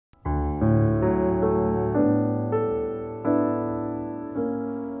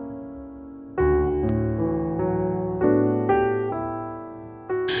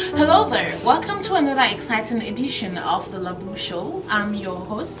there, welcome to another exciting edition of the Labu Show. I'm your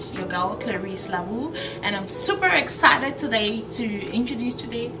host, your girl Clarice Labu, and I'm super excited today to introduce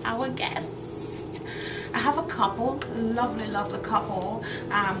today our guest. I have a couple, lovely couple.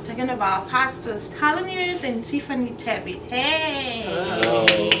 I'm talking about Pastors Taloniers and Tiffany Tebby. Hey! Hello.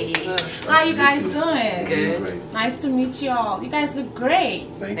 How are you guys doing? Good. Nice to meet you all. You guys look great.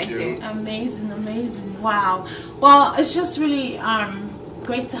 Thank you. Amazing. Wow. Well, it's just really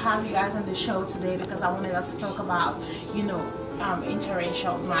great to have you guys on the show today because I wanted us to talk about,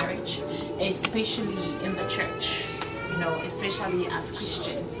 interracial marriage, especially in the church, especially as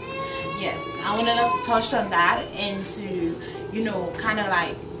Christians. Yes, I wanted us to touch on that and to, kind of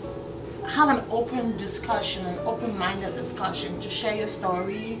like have an open discussion, an open-minded discussion, to share your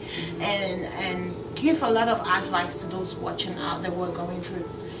story and give a lot of advice to those watching out that were going through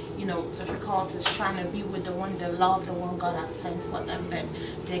difficulties trying to be with the one they love, the one God has sent for them, but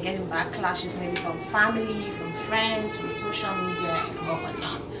they're getting backlashes maybe from family, from friends, from social media and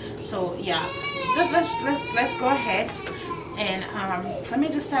whatnot. So yeah, let's go ahead and let me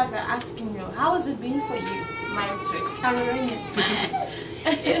just start by asking you, how has it been for you married to a Cameroonian man?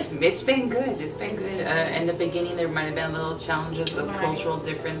 It's been good. It's been good. In the beginning, there might have been little challenges with cultural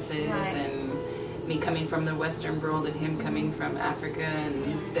differences and me coming from the Western world and him coming from Africa,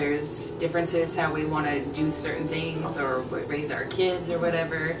 and there's differences how we want to do certain things or raise our kids or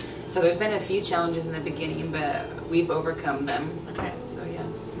whatever. So there's been a few challenges in the beginning, but we've overcome them. Okay. So yeah.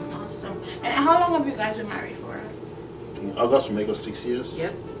 Awesome. And how long have you guys been married for? In August will make us 6 years.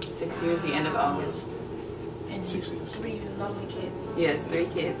 Yep. 6 years, the end of August. And 6 years. 3 lovely kids. Yes, 3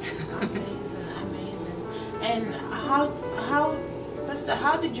 kids. Amazing. And how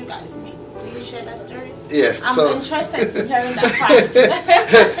did you guys meet? Will you share that story? Yeah. I'm interested in hearing that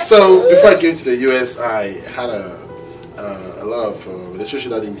part. So before I came to the US, I had a lot of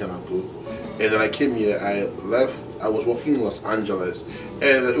relationship that didn't turn out good. And then I came here, I left, I was working in Los Angeles.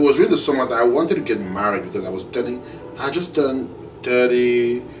 And it was really the summer that I wanted to get married because I just turned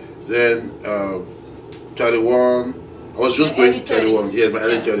 30, then 31. I was just going 31, my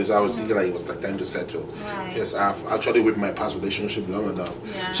early 30s. I was thinking like it was time to settle. Right. Yes, I've actually with my past relationship long enough.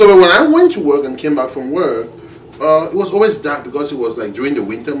 Yeah. So when I went to work and came back from work, it was always dark because it was like during the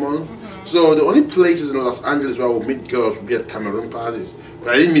winter month. So the only places in Los Angeles where I would meet girls would be at Cameroon parties.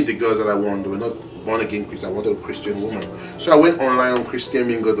 But I didn't meet the girls that I wanted. They were not born again Christian. I wanted a Christian woman. So I went online on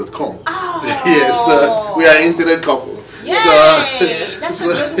ChristianMingle.com. Oh. Yes, we are an internet couple. Yay! That's a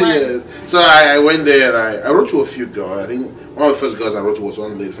good one. Yes. So I went there and I wrote to a few girls. I think one of the first girls I wrote to was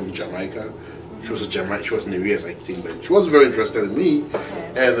one lady from Jamaica. She was she was in the US, I think, but she was very interested in me.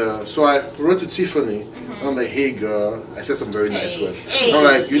 Okay. And so I wrote to Tiffany. I'm like, hey girl, I said some very nice words. I'm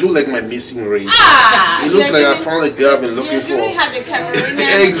like, you look like my missing race. It looks like I found a girl I've been looking for. You had the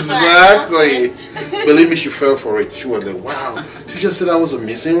Cameroonian. Exactly. Believe me, she fell for it. She was like, wow, she just said I was a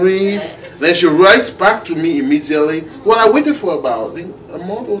missing race. Then she writes back to me immediately. Well, I waited for about, I think, a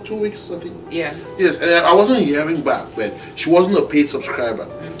month or 2 weeks, I think. Yeah. Yes, and I wasn't hearing back, but she wasn't a paid subscriber.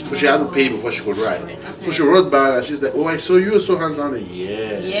 So she had to pay before she could write. Okay. So she wrote back and she's like, oh, I saw you were so handsome. Like,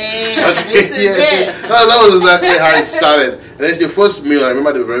 yeah. Yeah, okay, this is it. That was exactly how it started. And then the first meal, I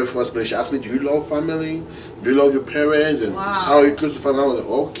remember the very first meal, she asked me, do you love family? Do you love your parents? And how are you close to family? I was like,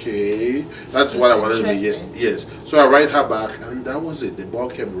 okay. That's what I wanted to be. Yes. So I write her back and that was it. The ball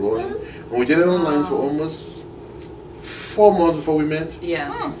kept rolling. And we did it online for almost 4 months before we met.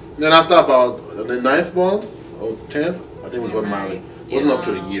 Yeah. Then after about the 9th month or 10th, I think we got married. It wasn't up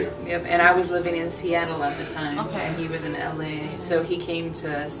to a year. Yep, and I was living in Seattle at the time, and he was in LA. So he came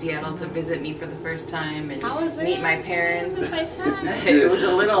to Seattle to visit me for the first time and meet my parents. It was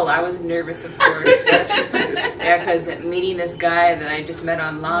a little, I was nervous, of course. Yeah, because meeting this guy that I just met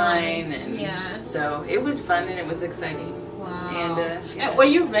online, and so it was fun and it was exciting. Wow. And were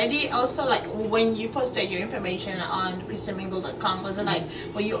you ready also, like when you posted your information on ChristianMingle.com, was it like,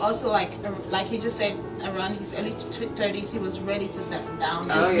 were you also like he just said around his early 30s he was ready to settle down,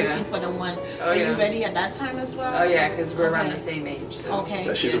 looking for the one? Were you ready at that time as well? Oh yeah, because we're around the same age. So. Okay.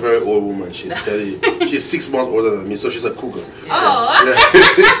 Yeah, she's a very old woman. She's 30. She's 6 months older than me, so she's a cougar. Yeah. Oh.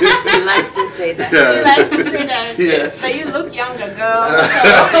 He likes to say that. Yeah. He likes to say that. Yes. So you look younger, girl.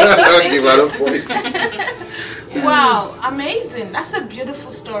 I'll give her a point. Yeah. Wow, amazing. That's a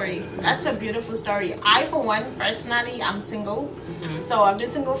beautiful story. That's a beautiful story. I, for one, personally, I'm single. So I've been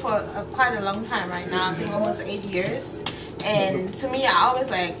single for quite a long time right now. I think almost 8 years. And to me, I always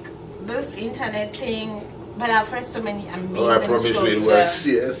like this internet thing but I've heard so many amazing Oh, I promise you stories. it works.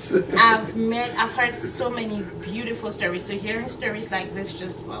 Yes. I've heard so many beautiful stories. So hearing stories like this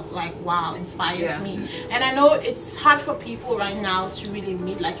just like wow inspires me. And I know it's hard for people right now to really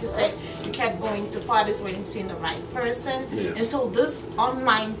meet. Like you said, you kept going to parties when you seeing the right person. Yes. And so this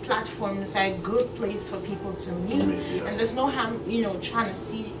online platform is a good place for people to meet. Yeah. And there's no harm, you know, trying to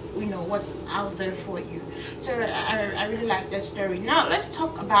see, you know, what's out there for you. So I really like that story. Now let's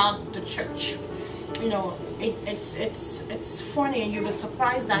talk about the church. You know, it's funny, and you'll be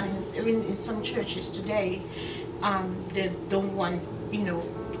surprised that even in some churches today, they don't want, you know.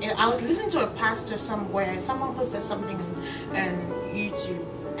 I was listening to a pastor somewhere. Someone posted something on YouTube,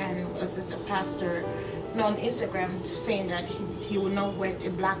 and it was just a pastor, no, on Instagram, saying that he would not wed a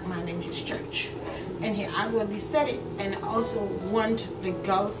black man in his church. And he outwardly said it, and also warned the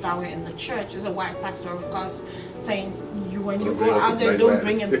girls that were in the church, as a white pastor, of course, saying, when you go out there, don't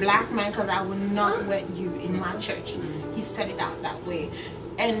bring a black man, because I will not wed you in my church. He said it out that way.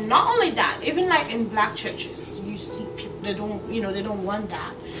 And not only that, even like in black churches, you see people, they don't, you know, they don't want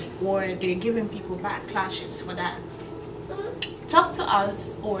that, or they're giving people backlashes for that. Talk to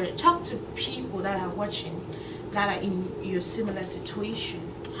us, or talk to people that are watching, that are in your similar situation,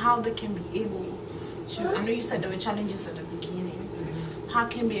 how they can be able to, I know you said there were challenges at the beginning, how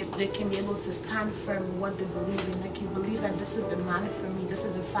can they can be able to stand firm in what they believe in. Like, you believe that this is the man for me, this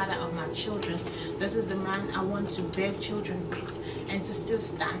is the father of my children, this is the man I want to bear children with, and to still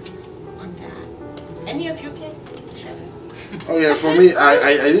stand on that. Any of you can share it? Oh yeah, for me,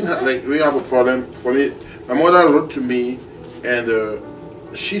 I didn't have, like, we have a problem. For me, my mother wrote to me, and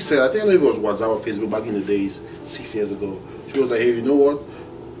she said, I think, I don't know if it was WhatsApp or Facebook back in the days, 6 years ago. She was like, hey, you know what,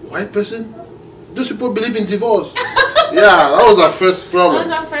 white person, those people believe in divorce. Yeah, that was our first problem.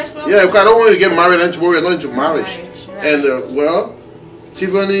 That was our first problem? Yeah, because I don't want you to get married and tomorrow you're not into marriage. Right. And well,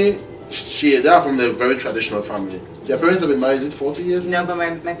 Tiffany, they are from a very traditional family. Their parents have been married, is it 40 years? No, but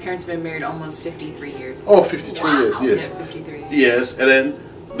my parents have been married almost 53 years. Oh, 53 years, yes. Yeah, 53. Yes, and then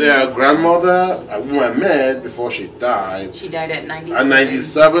their grandmother, whom I met before she died. She died at 97. At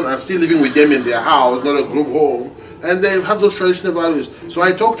 97, and still living with them in their house, not a group home. And they have those traditional values. So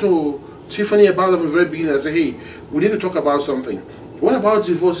I talked to Tiffany about it from the very beginning. I said, hey, we need to talk about something. What about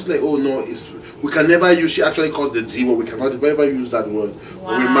divorce? She's like, oh no, we can never use, she actually calls the D word, we cannot ever use that word.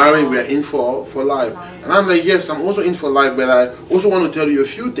 Wow. When we marry, we are in for life. And I'm like, yes, I'm also in for life, but I also want to tell you a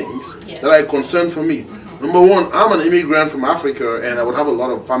few things that are a concern for me. Number one, I'm an immigrant from Africa, and I would have a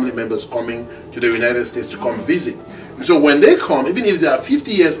lot of family members coming to the United States to come visit. And so when they come, even if they are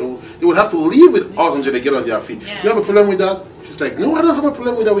 50 years old, they would have to live with us until they get on their feet. You have a problem with that? She's like, no, I don't have a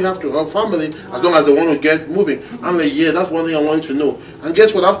problem with that. We have to have family as long as they want to get moving. I'm like, yeah, that's one thing I wanted to know. And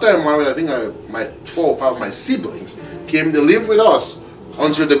guess what? After I married, I think my 4 or 5 of my siblings came to live with us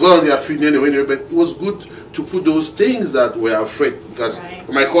until they got on their feet anyway. But it was good to put those things that we're afraid, because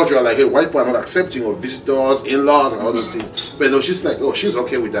for my culture, I'm like, hey, white people are not accepting of visitors, in-laws, and all those things. But no, she's like, oh, she's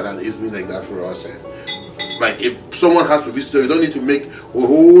okay with that, and it's been like that for us. And like, if someone has to visit, you don't need to make a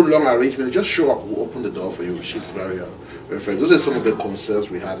whole long arrangement. Just show up, we'll open the door for you. She's very friendly. Those are some of the concerns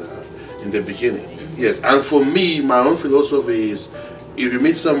we had in the beginning. Yes, and for me, my own philosophy is, if you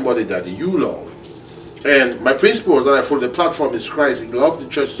meet somebody that you love, and my principles that I follow, the platform is Christ. He loved the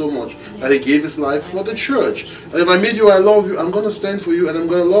church so much that he gave his life for the church. And if I meet you, I love you, I'm going to stand for you, and I'm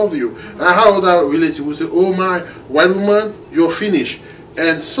going to love you. And I had other relatives who say, oh my, white woman, you're finished.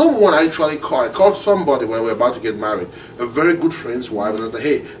 And someone I called somebody when we were about to get married, a very good friend's wife, and I was like,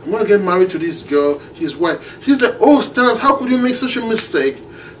 hey, I'm going to get married to this girl, his wife. She's like, oh, Stan, how could you make such a mistake?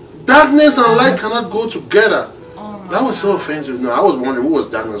 Darkness and light cannot go together. That was so offensive. No, I was wondering who was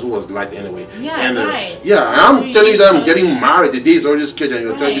darkness, who was light anyway. Yeah, and, right. Yeah, I'm telling you that I'm getting married. The day is already scheduled, and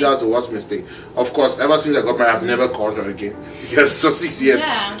you're telling me that's the worst mistake. Of course, ever since I got married, I've never called her again. Because so 6 years,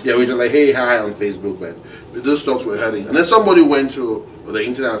 yeah, we just like, hey, hi on Facebook, but those talks were heading. And then somebody went to the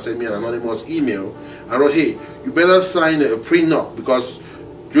internet and sent me an anonymous email and wrote, hey, you better sign a prenup, because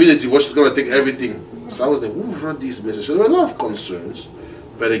during the divorce, she's going to take everything. So I was like, who wrote this message? So there were a lot of concerns.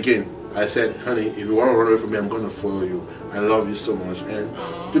 But again, I said, honey, if you want to run away from me, I'm going to follow you. I love you so much. And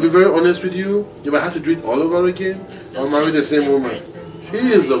to be very honest with you, if I had to do it all over again, I'll marry the same woman. She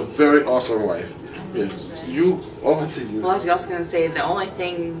is a very awesome wife. Yes. You, over to you. Well, I was also going to say, the only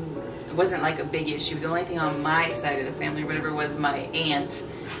thing, it wasn't like a big issue. The only thing on my side of the family, or whatever, was my aunt.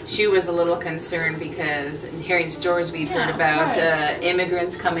 She was a little concerned because hearing stories we've heard about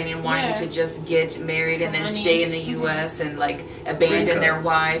immigrants coming and wanting to just get married and then stay in the U.S. and like abandon their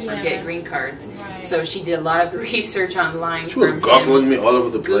wife or get green cards. So she did a lot of research online. She was googling me all over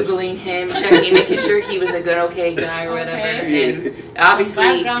the place. Googling him, checking, making sure he was a good, okay guy or whatever. And obviously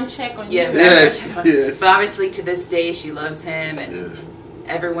background check on you. Yes, yes. But obviously to this day she loves him, and Yes.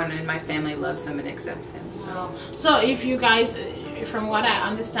 everyone in my family loves him and accepts him. So. Wow. So if you guys, from what I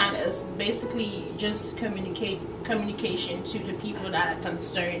understand, is basically just communication to the people that are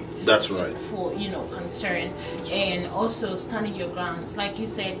concerned. That's right. For concern, and also standing your grounds. Like you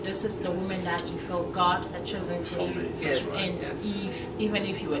said, this is the woman that you feel God had chosen for you. Yes. And Yes. even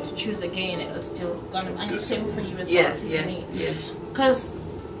if you were to choose again, it was still gonna be the same for you as well. Yes. Yes. Yes. Because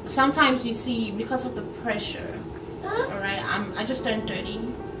sometimes you see, because of the pressure. All right, I just turned 30,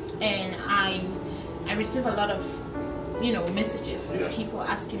 and I receive a lot of messages, people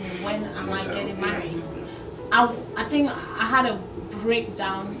asking me when am I getting married. I think I had a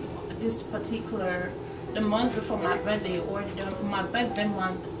breakdown this the month before my birthday, or my birthday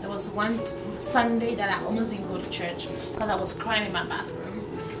month. There was one Sunday that I almost didn't go to church because I was crying in my bathroom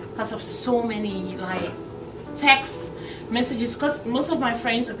because of so many texts, messages, because most of my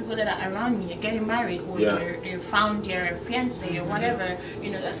friends or people that are around me are getting married, or they found their fiance or whatever,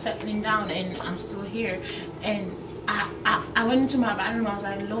 they're settling down, and I'm still here. And I went into my bathroom. I was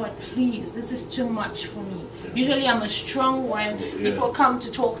like, Lord, please, this is too much for me. Usually I'm a strong one. People come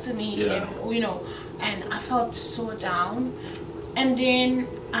to talk to me, and I felt so down. And then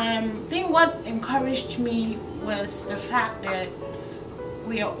I think what encouraged me was the fact that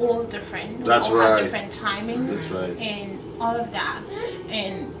we are all different. That's we all right. have different timings. That's right. And all of that.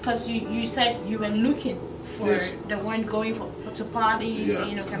 And because you said you were looking for the one going to parties,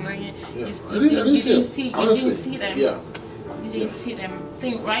 Cameroonian. You didn't see them. Yeah. You didn't see them. I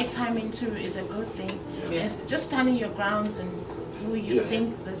think right timing too is a good thing. It's just standing your grounds and who you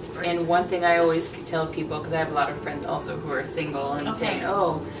think this person. And one thing I always tell people, because I have a lot of friends also who are single, and saying,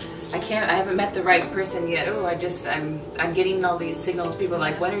 "Oh, I haven't met the right person yet. Oh, I'm getting all these signals." People are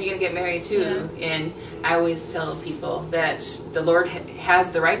like, "When are you gonna get married too?" And I always tell people that the Lord has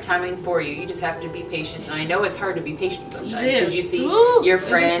the right timing for you. You just have to be patient. And I know it's hard to be patient sometimes because you see your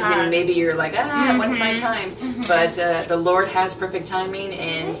friends and maybe you're like, when's my time? But the Lord has perfect timing,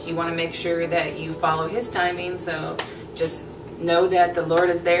 and you want to make sure that you follow His timing. So just know that the Lord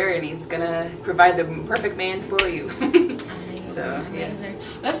is there, and He's gonna provide the perfect man for you. So, amazing.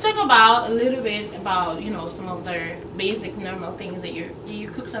 Let's talk about a little bit about some of the basic normal things that do you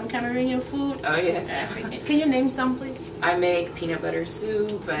cook some Cameroonian food? Oh yes. Can you name some, please? I make peanut butter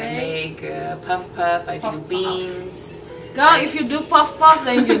soup. I make puff. I do beans. Girl, if you do puff,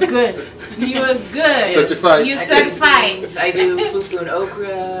 then you're good. You're good. Certified. You're certified. I do fufu and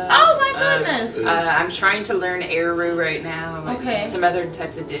okra. Oh my goodness. I'm trying to learn arrow right now. Okay. Some other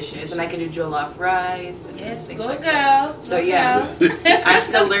types of dishes, and I can do jollof rice. And yes, things go like girl. That. So go I'm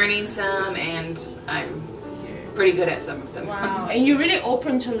still learning some, and I'm pretty good at some of them. Wow. And you're really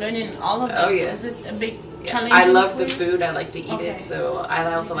open to learning all of them. Oh yes. Is it a big challenge? I love the food. I like to eat it, so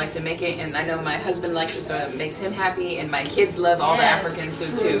I also like to make it, and I know my husband likes it, so it makes him happy, and my kids love all the African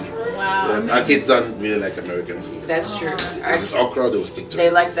food too. Wow. Yes, our kids don't really like American food. That's true. It's okra, they'll stick to it. They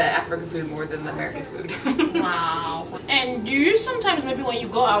like the African food more than the American food. Wow. And do you sometimes, maybe when you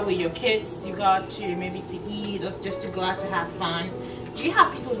go out with your kids, you go out to maybe to eat or just to go out to have fun, do you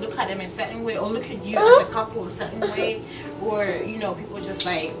have people look at them a certain way, or look at you as a couple a certain way, or people just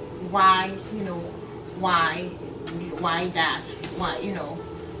like, why that,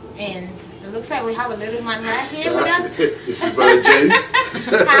 and it looks like we have a little man right here with us. This is Brother James.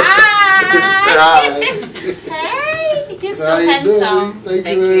 Hi. Hey, he's so handsome. Thank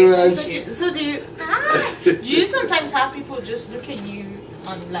you very much. So do you sometimes have people just look at you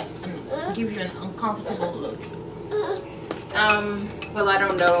and give you an uncomfortable look? Well, I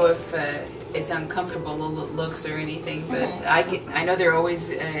don't know if it's uncomfortable looks or anything, but I know they're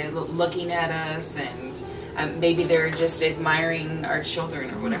always looking at us, and maybe they're just admiring our children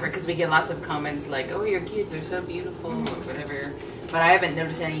or whatever, because we get lots of comments like, "Oh, your kids are so beautiful," or whatever. But I haven't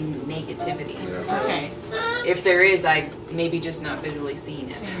noticed any negativity. Yeah. So Okay. if there is, I maybe just not visually seeing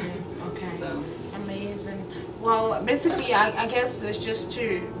it. Okay. So amazing. Well, basically, I guess it's just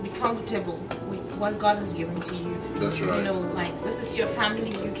to be comfortable with what God has given to you. That's right. Like, this is your family.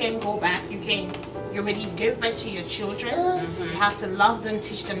 You can't go back. You already give back to your children. You have to love them,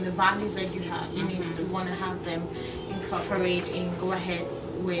 teach them the values that you have. You need to want to have them incorporate and go ahead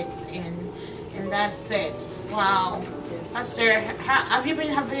with, and that's it. Wow. Pastor,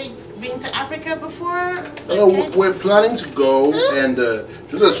 have they been to Africa before? We're planning to go, and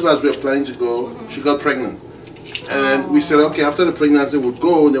just as soon as we were planning to go, she got pregnant. And then we said, okay, after the pregnancy we'll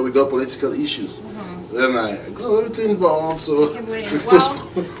go, and then we got political issues. then I got a little too involved. So they'll be ready.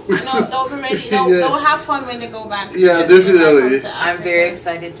 They'll have fun when they go back. Yeah, definitely. I'm very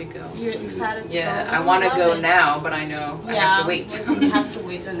excited to go. You're excited to go? Yeah, I want to go now, but I know I have to wait. We have to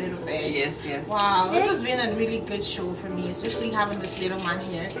wait a little bit. Yes, yes. Wow, this has been a really good show for me, especially having this little man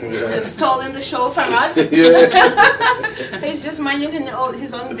here. He's stolen the show from us. He's just minding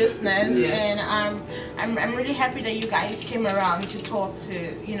his own business, and I'm really happy that you guys came around to talk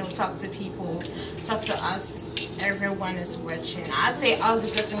to people, talk to us. Everyone is watching. I'd say us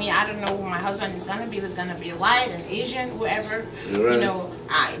because me, I don't know who my husband is gonna be. Who's gonna be white and Asian, whoever. Right. You know,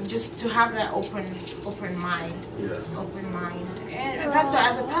 just to have that open mind. Yeah. Open mind. And pastor,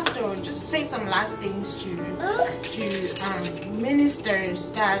 as a pastor, just say some last things to ministers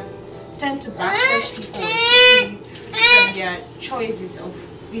that tend to backlash people from their choices of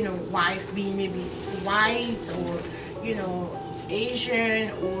wife being maybe white or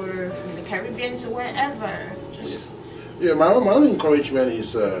Asian or from the Caribbean or wherever. Yeah, my own encouragement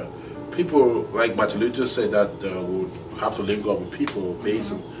is people like Martin Luther said that would have to link up with people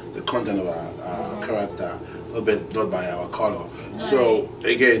based on the content of our character, not by our color. Right. So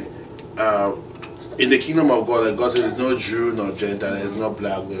again, in the kingdom of God, like God says, there's no Jew nor Gentile, there's no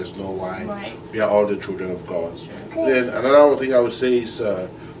black, there's no white. Right. We are all the children of God. Sure. Then another thing I would say is for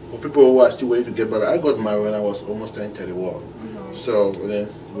people who are still waiting to get married, I got married when I was almost 31. So then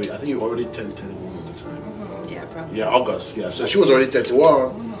I think you already turned 31 at the time. Yeah, probably. Yeah, August. Yeah, so she was already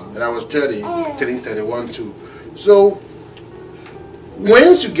 31, and I was 30, turning 31 too. So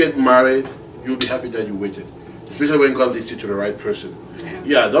once you get married, you'll be happy that you waited, especially when God leads you to the right person.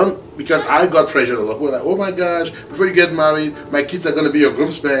 Yeah, because I got pressured a lot. We're like, oh my gosh, before you get married, my kids are going to be your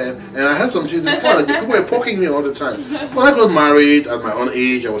groomsmen. And I had some things, it's kind of like people were poking me all the time. When I got married at my own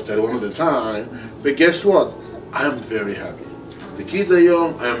age, I was 31 at the time. But guess what? I am very happy. The kids are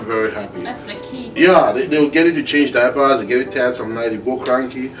young, I am very happy. That's the key. Yeah, they will get you to change diapers, they get you tired some night, you go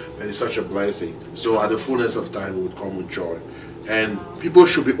cranky, but it's such a blessing. So at the fullness of time, it would come with joy. And people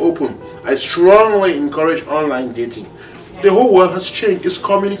should be open. I strongly encourage online dating. The whole world has changed. It's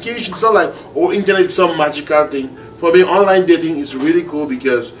communication. It's not like, internet is some magical thing. For me, online dating is really cool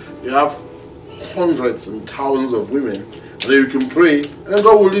because you have hundreds and thousands of women. And then you can pray, and then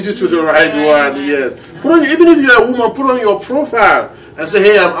God will lead you to the right one. Yes. Even if you're a woman, put on your profile and say,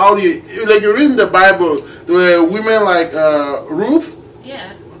 hey, I'm out here. Like you read in the Bible, there were women like Ruth.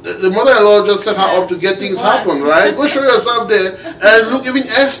 Yeah. The mother-in-law just set her up to get things happen, right? Go show yourself there. And look, even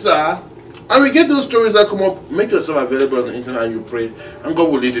Esther. And we get those stories that come up. Make yourself available on the internet and you pray, and God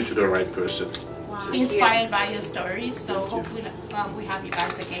will lead you to the right person. Wow. Inspired by your stories, so hopefully we have you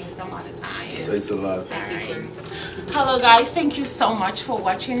guys again some other time. Thanks a lot. Hello guys, thank you so much for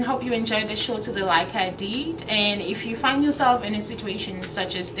watching. Hope you enjoyed the show to the like I did. And if you find yourself in a situation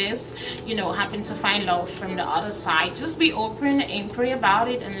such as this, happen to find love from the other side, just be open and pray about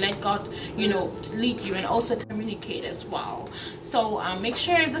it and let God lead you, and also communicate as well. So make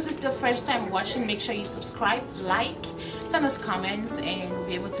sure if this is the first time watching, make sure you subscribe, like, send us comments, and we'll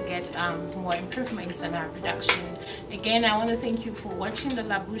be able to get more improvements in our production. Again, I want to thank you for watching the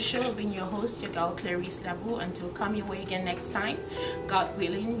Labu Show. I've been your host, your girl Clarice Labu. Until come your way again next time, God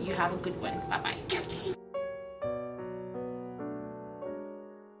willing, you have a good one. Bye bye.